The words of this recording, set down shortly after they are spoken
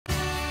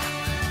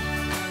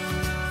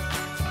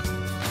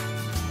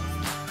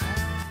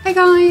Hey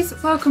guys,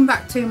 welcome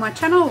back to my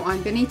channel.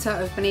 I'm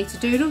Bonnita of Bonnita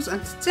Doodles,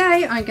 and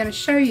today I'm going to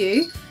show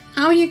you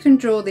how you can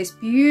draw this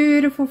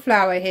beautiful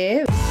flower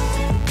here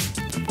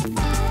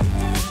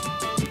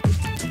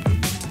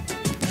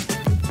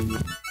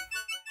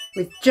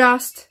with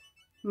just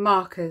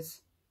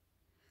markers.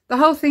 The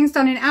whole thing's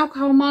done in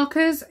alcohol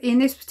markers. In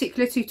this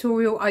particular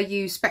tutorial I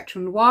use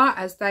Spectrum Noir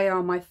as they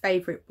are my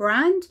favourite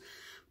brand.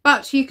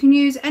 But you can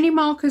use any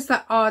markers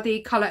that are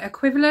the colour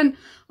equivalent.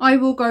 I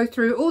will go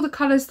through all the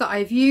colours that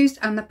I've used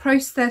and the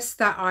process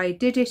that I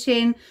did it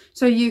in,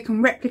 so you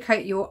can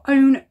replicate your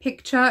own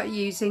picture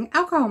using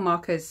alcohol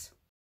markers.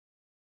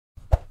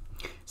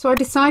 So I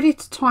decided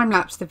to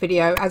time-lapse the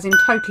video, as in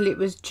total it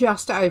was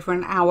just over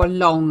an hour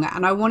long,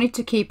 and I wanted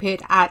to keep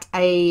it at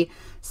a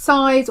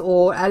size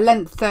or a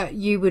length that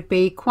you would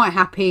be quite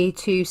happy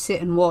to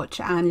sit and watch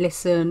and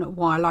listen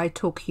while I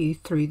talk you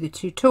through the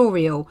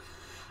tutorial.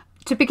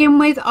 To begin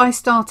with, I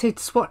started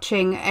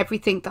swatching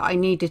everything that I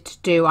needed to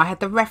do. I had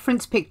the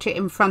reference picture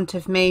in front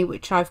of me,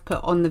 which I've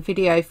put on the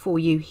video for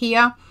you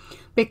here,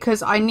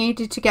 because I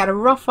needed to get a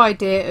rough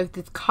idea of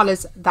the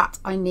colours that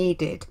I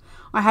needed.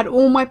 I had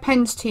all my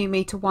pens to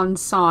me to one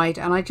side,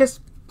 and I just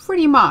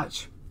pretty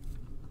much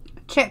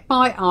checked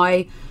by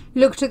eye,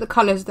 looked at the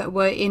colours that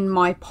were in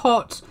my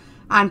pot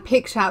and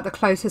picked out the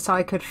closest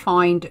I could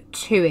find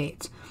to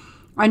it.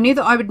 I knew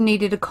that I would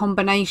needed a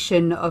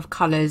combination of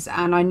colours,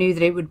 and I knew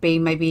that it would be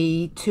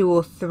maybe 2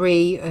 or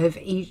 3 of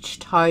each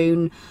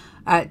tone.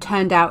 It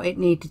turned out it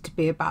needed to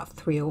be about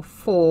 3 or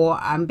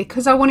 4,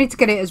 because I wanted to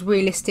get it as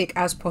realistic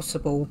as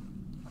possible.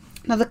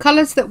 Now the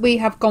colours that we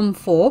have gone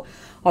for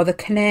are the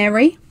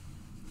Canary,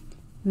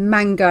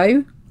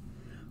 Mango,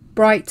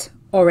 Bright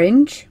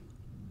Orange,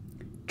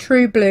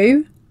 True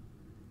Blue,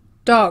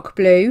 Dark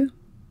Blue,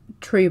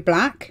 True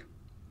Black,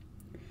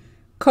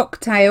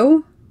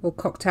 Cocktail or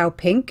Cocktail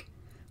Pink,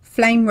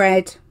 Flame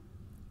Red,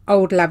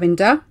 Old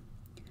Lavender,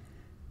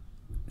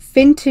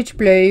 Vintage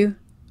Blue,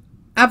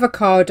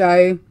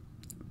 Avocado,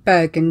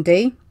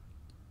 Burgundy,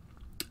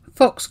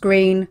 Fox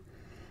Green,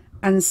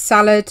 and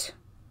Salad,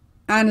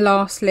 and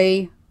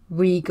lastly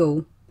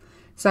Regal.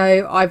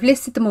 So I've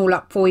listed them all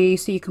up for you,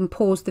 so you can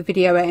pause the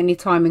video at any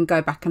time and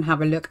go back and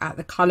have a look at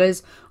the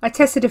colours. I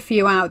tested a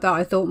few out that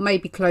I thought may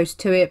be close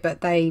to it,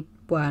 but they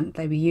weren't.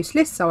 They were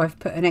useless, so I've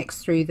put an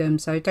X through them.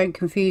 So don't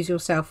confuse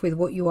yourself with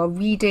what you are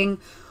reading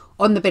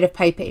on the bit of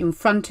paper in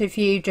front of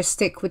you. Just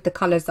stick with the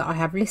colours that I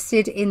have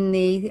listed in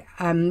the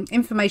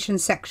information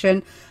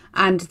section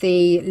and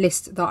the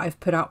list that I've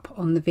put up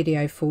on the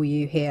video for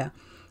you here.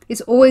 It's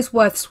always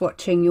worth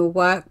swatching your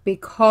work,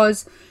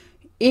 because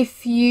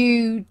if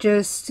you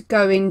just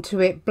go into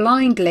it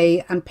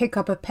blindly and pick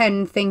up a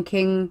pen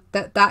thinking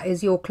that that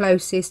is your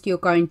closest you're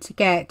going to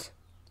get,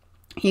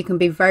 you can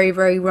be very,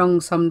 very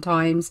wrong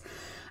sometimes,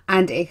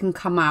 and it can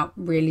come out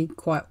really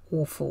quite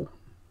awful.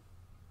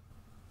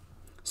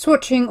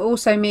 Swatching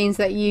also means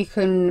that you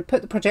can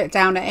put the project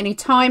down at any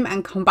time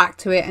and come back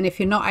to it, and if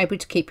you're not able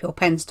to keep your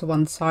pens to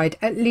one side,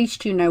 at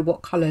least you know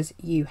what colours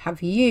you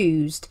have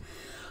used.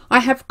 I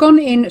have gone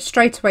in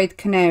straight away with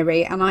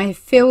Canary, and I have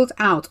filled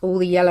out all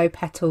the yellow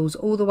petals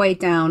all the way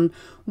down,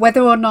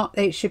 whether or not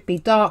it should be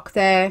dark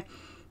there.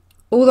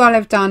 All that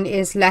I've done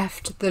is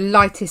left the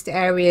lightest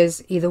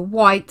areas either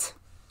white,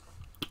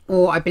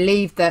 or I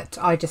believe that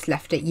I just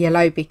left it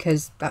yellow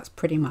because that's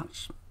pretty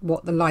much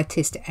what the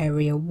lightest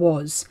area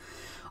was.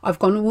 I've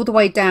gone all the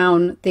way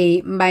down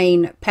the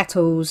main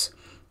petals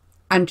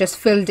and just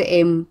filled it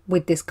in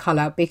with this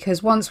colour,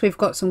 because once we've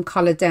got some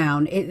colour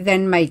down, it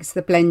then makes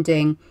the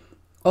blending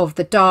of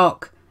the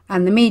dark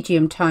and the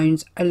medium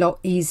tones a lot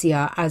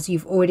easier, as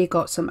you've already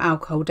got some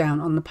alcohol down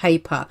on the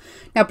paper.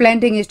 Now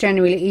blending is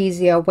generally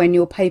easier when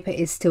your paper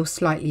is still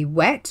slightly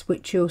wet,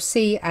 which you'll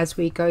see as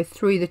we go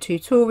through the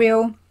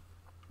tutorial.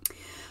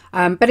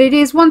 But it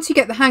is, once you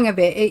get the hang of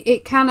it,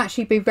 it can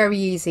actually be very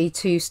easy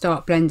to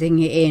start blending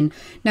it in.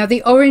 Now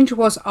the orange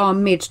was our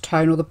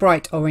mid-tone, or the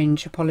bright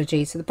orange,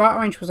 apologies. So the bright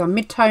orange was our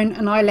mid-tone,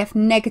 and I left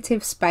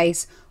negative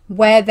space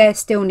where there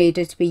still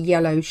needed to be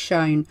yellow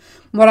shown.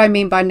 What I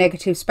mean by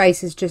negative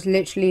space is just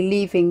literally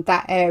leaving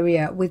that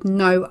area with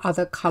no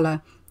other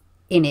colour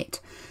in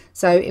it.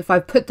 So if I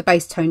put the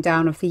base tone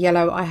down of the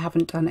yellow, I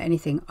haven't done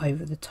anything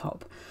over the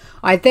top.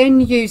 I then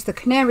use the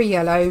Canary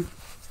yellow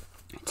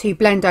to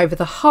blend over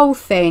the whole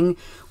thing,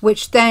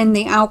 which then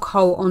the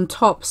alcohol on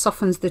top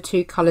softens the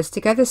two colours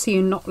together, so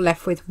you're not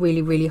left with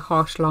really, really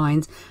harsh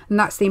lines. And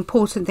that's the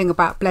important thing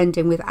about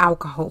blending with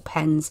alcohol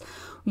pens.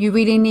 You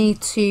really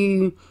need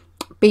to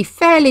be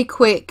fairly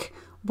quick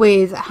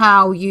with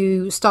how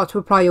you start to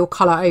apply your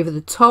colour over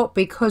the top,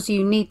 because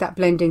you need that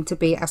blending to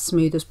be as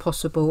smooth as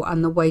possible,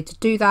 and the way to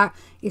do that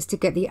is to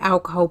get the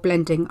alcohol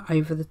blending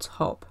over the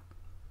top.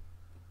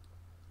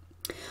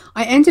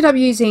 I ended up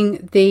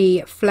using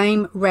the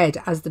Flame Red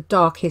as the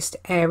darkest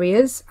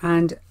areas,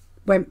 and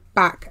went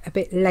back a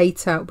bit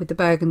later with the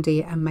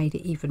Burgundy and made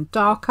it even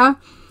darker.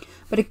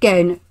 But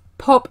again,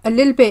 pop a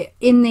little bit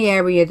in the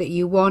area that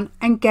you want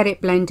and get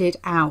it blended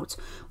out.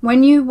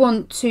 When you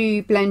want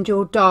to blend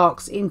your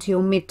darks into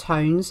your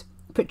mid-tones,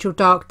 put your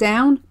dark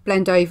down,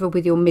 blend over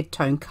with your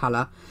mid-tone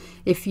colour.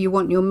 If you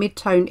want your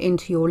mid-tone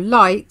into your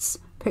lights,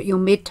 put your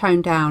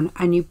mid-tone down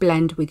and you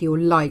blend with your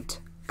light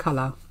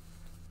colour.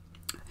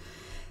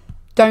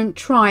 Don't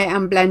try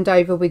and blend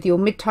over with your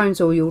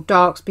mid-tones or your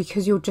darks,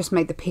 because you'll just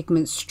make the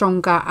pigments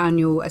stronger and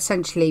you'll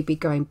essentially be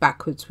going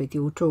backwards with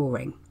your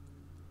drawing.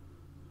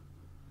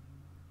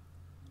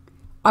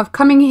 I've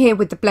come in here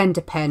with the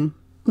blender pen.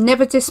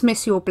 Never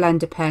dismiss your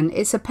blender pen.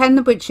 It's a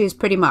pen which is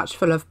pretty much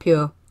full of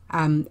pure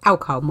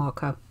alcohol.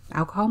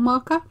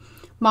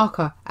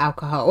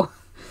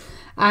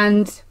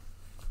 And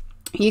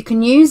you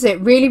can use it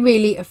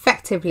really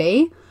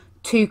effectively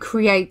to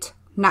create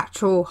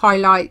natural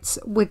highlights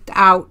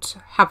without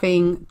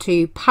having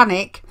to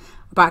panic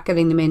about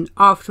getting them in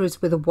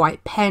afterwards with a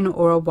white pen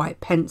or a white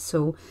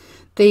pencil.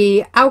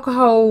 The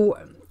alcohol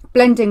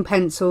blending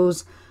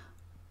pencils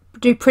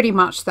do pretty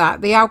much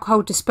that. The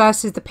alcohol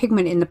disperses the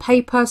pigment in the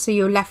paper, so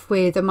you're left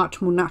with a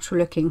much more natural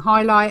looking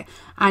highlight,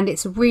 and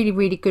it's a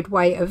really good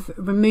way of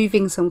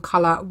removing some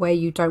colour where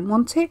you don't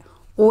want it,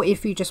 or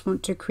if you just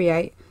want to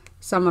create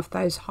some of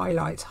those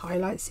highlights.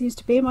 Highlight seems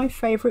to be my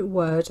favourite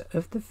word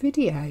of the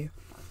video.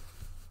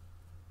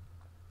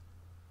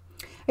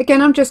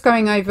 Again, I'm just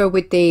going over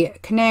with the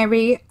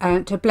Canary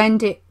to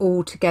blend it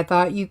all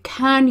together. You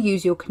can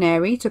use your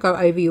Canary to go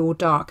over your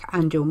dark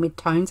and your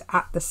mid-tones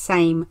at the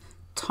same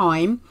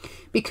time,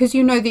 because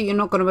you know that you're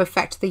not going to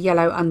affect the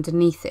yellow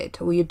underneath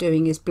it. All you're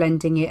doing is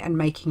blending it and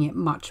making it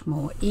much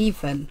more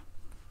even.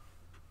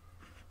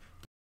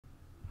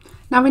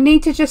 Now, I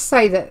need to just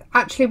say that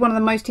actually one of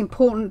the most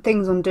important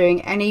things on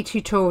doing any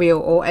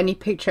tutorial or any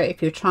picture,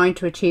 if you're trying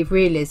to achieve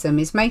realism,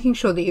 is making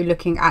sure that you're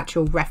looking at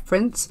your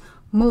reference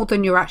more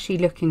than you're actually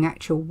looking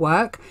at your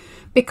work.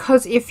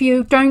 Because if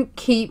you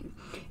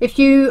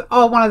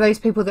are one of those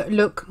people that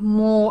look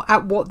more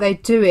at what they're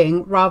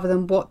doing rather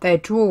than what they're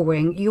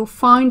drawing, you'll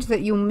find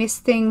that you'll miss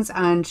things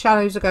and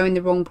shadows are going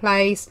the wrong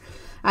place,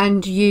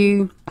 and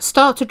you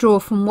start to draw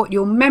from what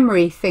your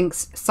memory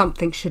thinks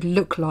something should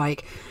look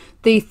like.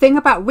 The thing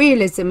about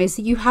realism is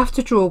that you have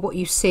to draw what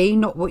you see,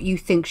 not what you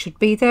think should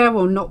be there,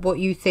 or not what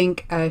you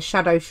think a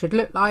shadow should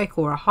look like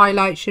or a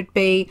highlight should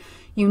be.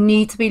 You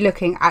need to be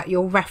looking at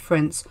your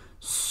reference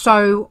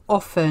so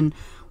often.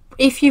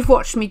 If you've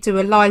watched me do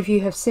a live,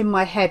 you have seen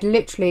my head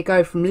literally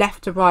go from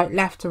left to right,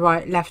 left to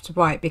right, left to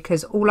right,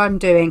 because all I'm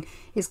doing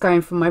is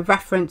going from my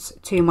reference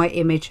to my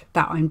image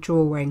that I'm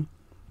drawing.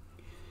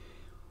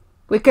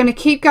 We're going to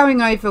keep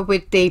going over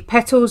with the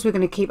petals. We're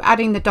going to keep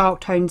adding the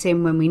dark tones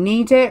in when we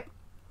need it.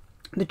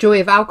 The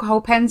joy of alcohol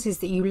pens is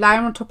that you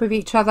layer on top of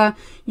each other.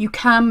 You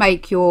can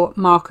make your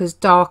markers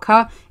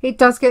darker. It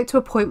does get to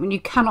a point when you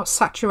cannot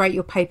saturate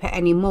your paper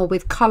anymore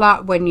with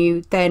colour, when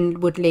you then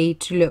would need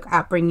to look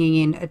at bringing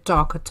in a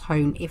darker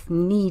tone if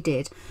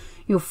needed.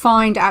 You'll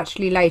find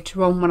actually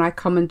later on when I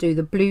come and do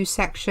the blue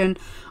section,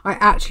 I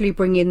actually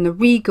bring in the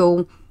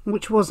Regal,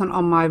 which wasn't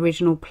on my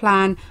original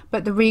plan,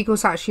 but the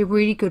Regal's actually a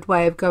really good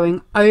way of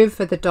going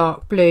over the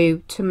dark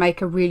blue to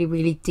make a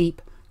really deep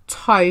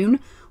tone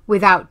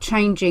without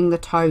changing the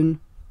tone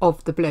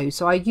of the blue.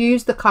 So I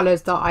used the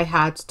colours that I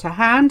had to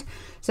hand.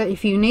 So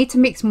if you need to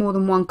mix more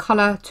than one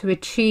colour to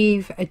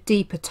achieve a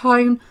deeper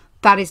tone,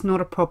 that is not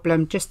a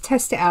problem. Just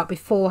test it out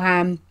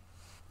beforehand.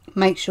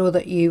 Make sure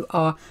that you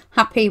are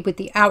happy with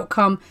the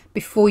outcome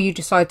before you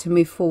decide to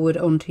move forward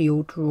onto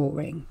your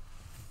drawing.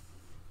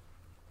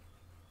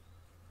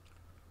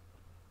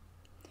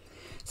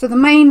 So the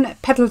main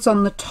petals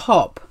on the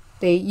top,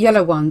 the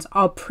yellow ones,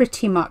 are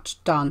pretty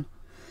much done.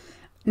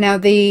 Now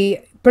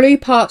the blue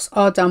parts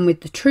are done with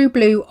the true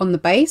blue on the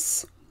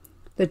base.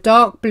 The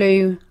dark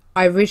blue,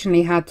 I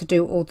originally had to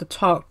do all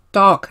the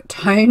dark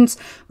tones,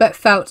 but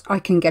felt I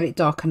can get it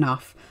dark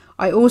enough.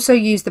 I also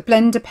used the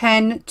blender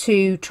pen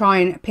to try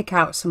and pick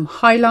out some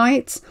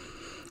highlights,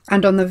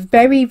 and on the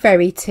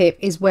very tip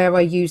is where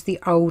I use the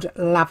old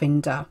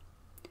lavender.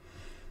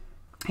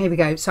 Here we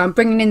go. So I'm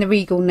bringing in the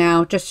Regal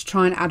now just to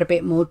try and add a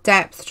bit more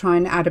depth, try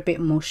and add a bit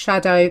more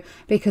shadow,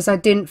 because I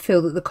didn't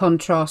feel that the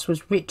contrast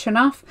was rich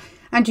enough.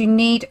 And you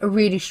need a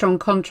really strong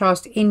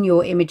contrast in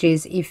your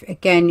images if,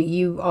 again,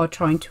 you are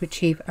trying to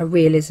achieve a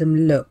realism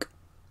look.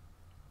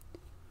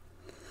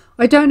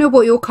 I don't know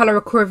what your colour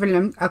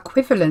equivalents,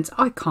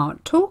 I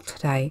can't talk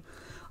today.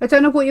 I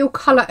don't know what your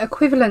colour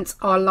equivalents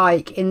are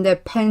like in the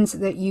pens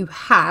that you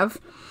have,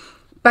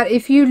 but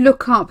if you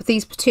look up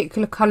these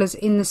particular colours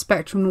in the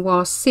Spectrum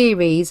Noir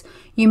series,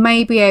 you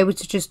may be able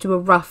to just do a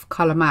rough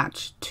colour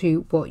match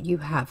to what you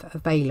have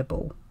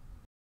available.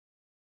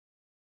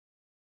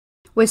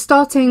 We're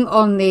starting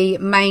on the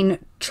main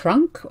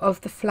trunk of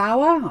the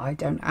flower. I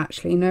don't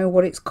actually know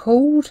what it's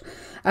called.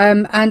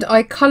 And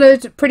I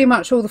coloured pretty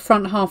much all the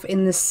front half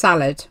in the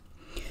salad.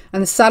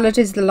 And the salad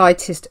is the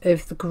lightest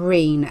of the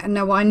green. And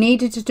now I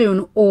needed to do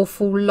an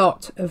awful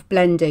lot of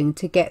blending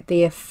to get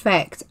the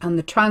effect and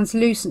the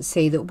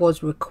translucency that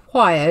was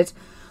required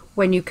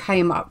when you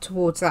came up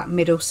towards that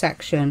middle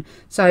section.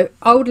 So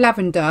old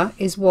lavender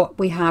is what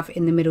we have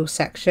in the middle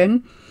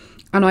section.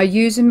 And I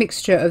use a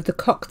mixture of the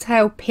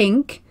cocktail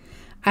pink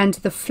and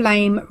the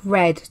flame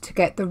red to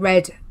get the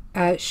red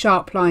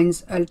sharp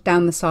lines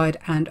down the side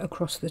and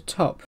across the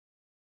top.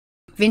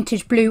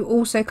 Vintage blue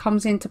also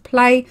comes into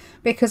play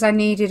because I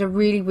needed a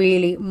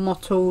really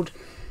mottled,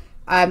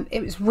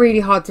 it was really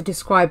hard to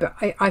describe, but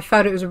I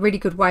felt it was a really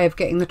good way of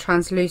getting the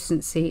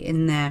translucency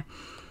in there.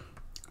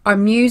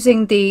 I'm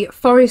using the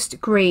forest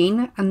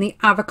green and the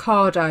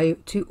avocado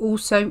to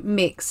also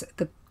mix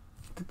the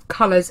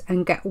colours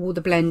and get all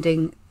the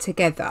blending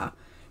together.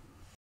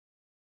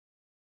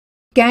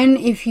 Again,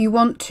 if you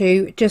want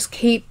to, just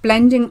keep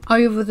blending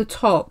over the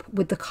top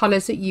with the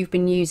colours that you've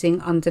been using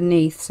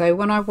underneath. So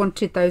when I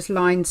wanted those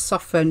lines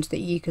softened that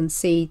you can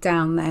see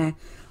down there,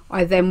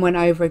 I then went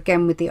over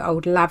again with the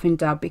old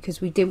lavender because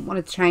we didn't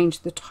want to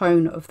change the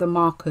tone of the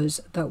markers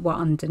that were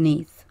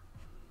underneath.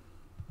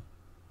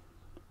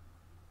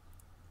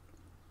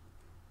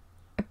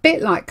 A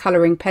bit like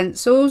colouring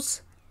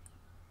pencils,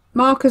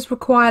 markers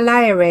require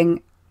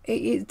layering.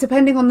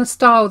 Depending on the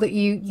style that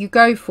you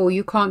go for,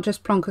 you can't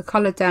just plonk a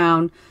colour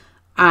down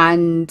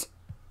and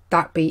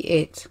that be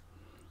it.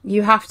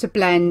 You have to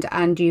blend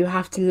and you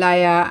have to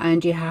layer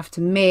and you have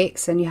to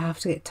mix and you have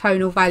to get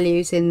tonal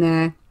values in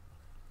there,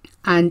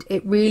 and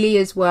it really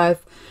is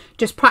worth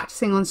just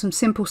practicing on some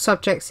simple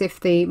subjects if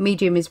the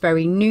medium is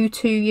very new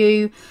to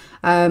you.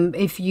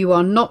 If you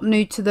are not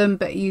new to them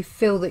but you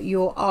feel that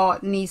your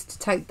art needs to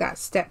take that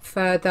step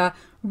further,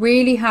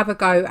 really have a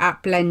go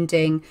at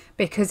blending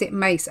because it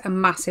makes a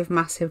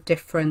massive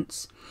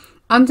difference.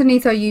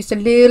 Underneath I used a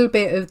little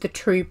bit of the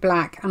true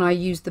black and I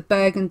used the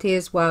burgundy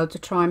as well to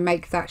try and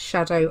make that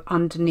shadow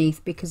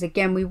underneath, because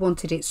again we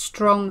wanted it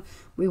strong,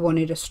 we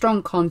wanted a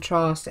strong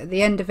contrast. At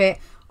the end of it,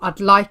 I'd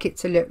like it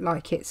to look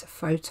like it's a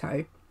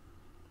photo.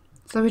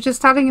 So we're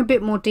just adding a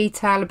bit more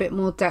detail, a bit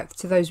more depth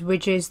to those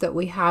ridges that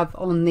we have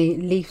on the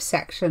leaf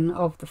section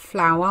of the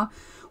flower.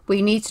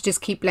 We need to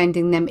just keep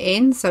blending them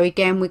in. So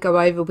again, we go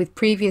over with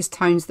previous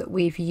tones that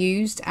we've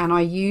used, and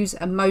I use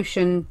a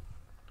motion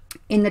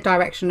in the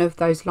direction of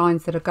those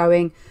lines that are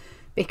going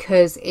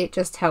because it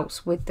just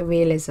helps with the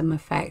realism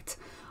effect.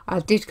 I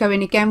did go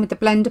in again with the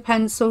blender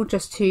pencil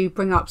just to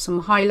bring up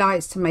some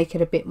highlights to make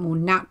it a bit more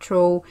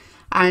natural,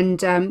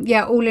 and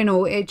yeah, all in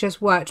all it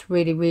just worked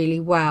really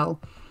well.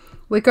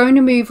 We're going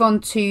to move on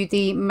to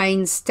the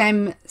main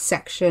stem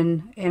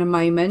section in a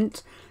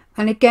moment,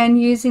 and again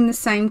using the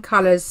same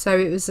colours. So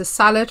it was a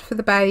salad for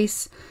the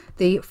base,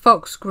 the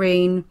fox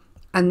green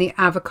and the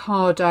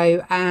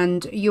avocado,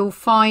 and you'll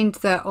find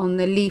that on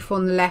the leaf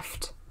on the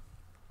left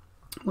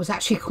was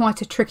actually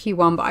quite a tricky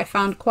one, but I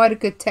found quite a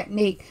good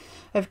technique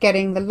of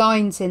getting the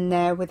lines in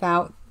there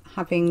without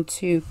having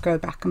to go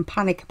back and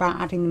panic about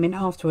adding them in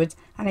afterwards.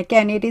 And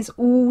again, it is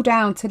all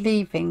down to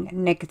leaving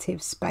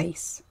negative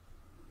space.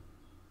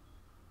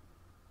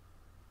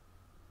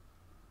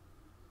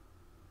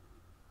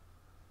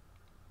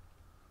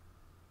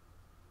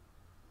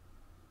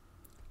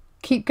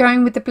 Keep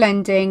going with the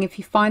blending. If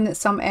you find that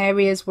some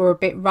areas were a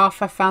bit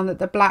rough, I found that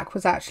the black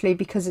was actually,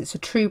 because it's a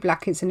true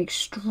black, it's an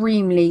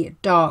extremely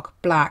dark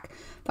black,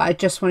 that I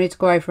just wanted to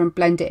go over and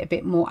blend it a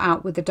bit more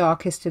out with the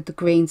darkest of the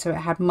green, so it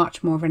had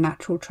much more of a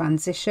natural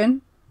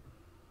transition.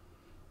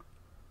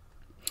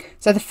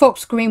 So the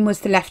fox green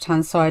was the left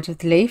hand side of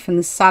the leaf and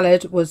the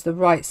salad was the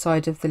right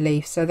side of the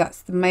leaf. So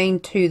that's the main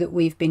two that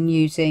we've been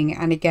using,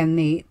 and again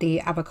the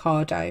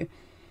avocado.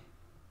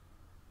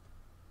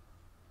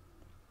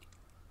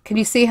 Can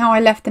you see how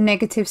I left the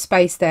negative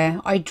space there?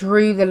 I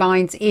drew the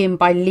lines in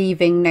by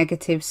leaving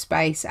negative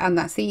space, and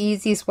that's the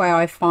easiest way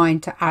I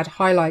find to add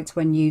highlights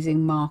when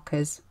using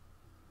markers.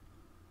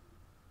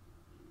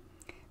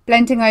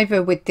 Blending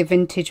over with the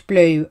vintage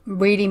blue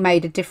really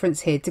made a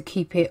difference here to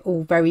keep it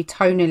all very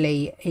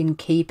tonally in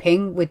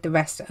keeping with the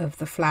rest of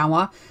the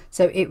flower.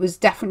 So it was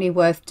definitely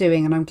worth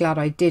doing, and I'm glad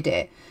I did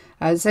it.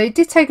 So it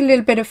did take a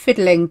little bit of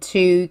fiddling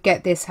to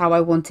get this how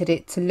I wanted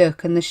it to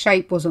look, and the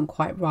shape wasn't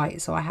quite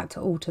right, so I had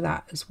to alter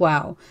that as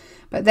well.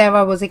 But there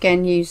I was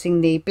again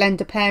using the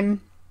blender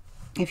pen.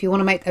 If you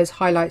want to make those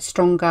highlights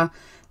stronger,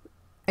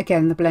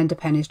 again the blender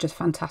pen is just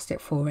fantastic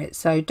for it.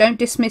 So don't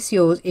dismiss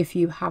yours if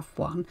you have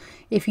one.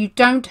 If you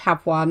don't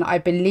have one, I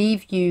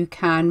believe you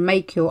can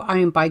make your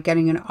own by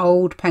getting an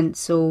old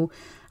pencil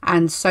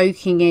and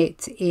soaking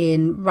it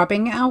in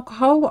rubbing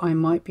alcohol. I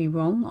might be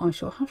wrong. I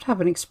shall have to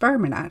have an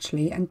experiment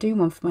actually and do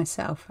one for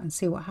myself and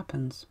see what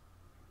happens.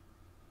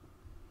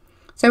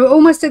 So we're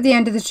almost at the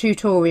end of the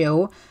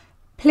tutorial.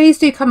 Please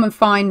do come and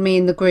find me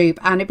in the group,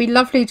 and it'd be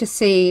lovely to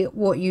see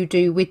what you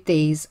do with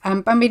these.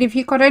 I mean, if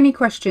you've got any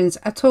questions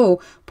at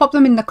all, pop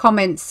them in the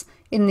comments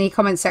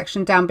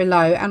section down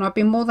below, and I'll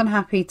be more than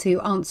happy to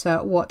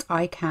answer what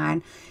I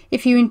can.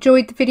 If you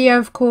enjoyed the video,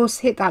 of course,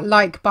 hit that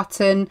like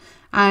button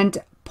and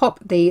pop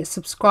the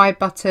subscribe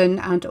button,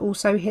 and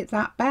also hit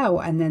that bell,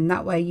 and then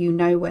that way you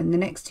know when the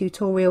next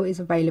tutorial is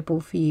available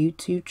for you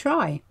to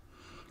try.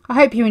 I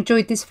hope you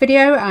enjoyed this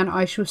video, and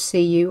I shall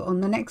see you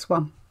on the next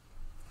one.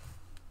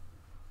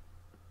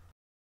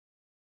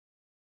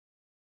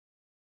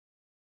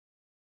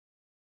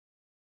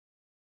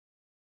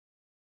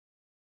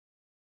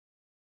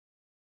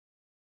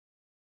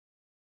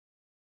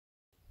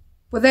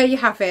 Well, there you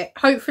have it.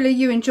 Hopefully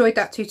you enjoyed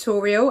that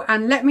tutorial,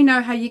 and let me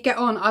know how you get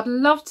on. I'd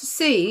love to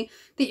see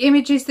the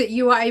images that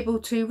you are able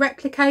to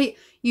replicate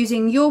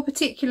using your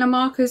particular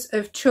markers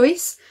of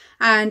choice.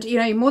 And you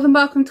know, you're more than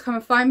welcome to come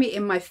and find me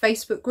in my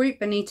Facebook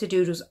group, Bonnita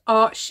Doodles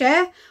Art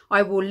Share.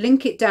 I will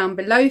link it down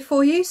below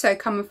for you, so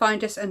come and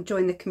find us and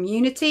join the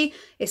community.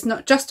 It's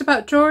not just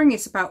about drawing,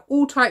 it's about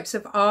all types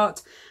of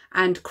art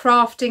and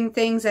crafting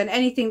things and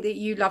anything that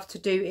you love to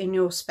do in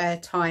your spare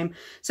time.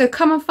 So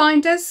come and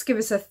find us, give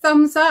us a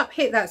thumbs up,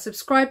 hit that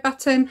subscribe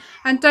button,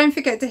 and don't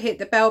forget to hit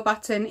the bell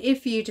button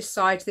if you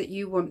decide that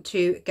you want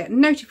to get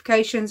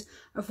notifications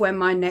of when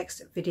my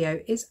next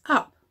video is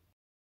up.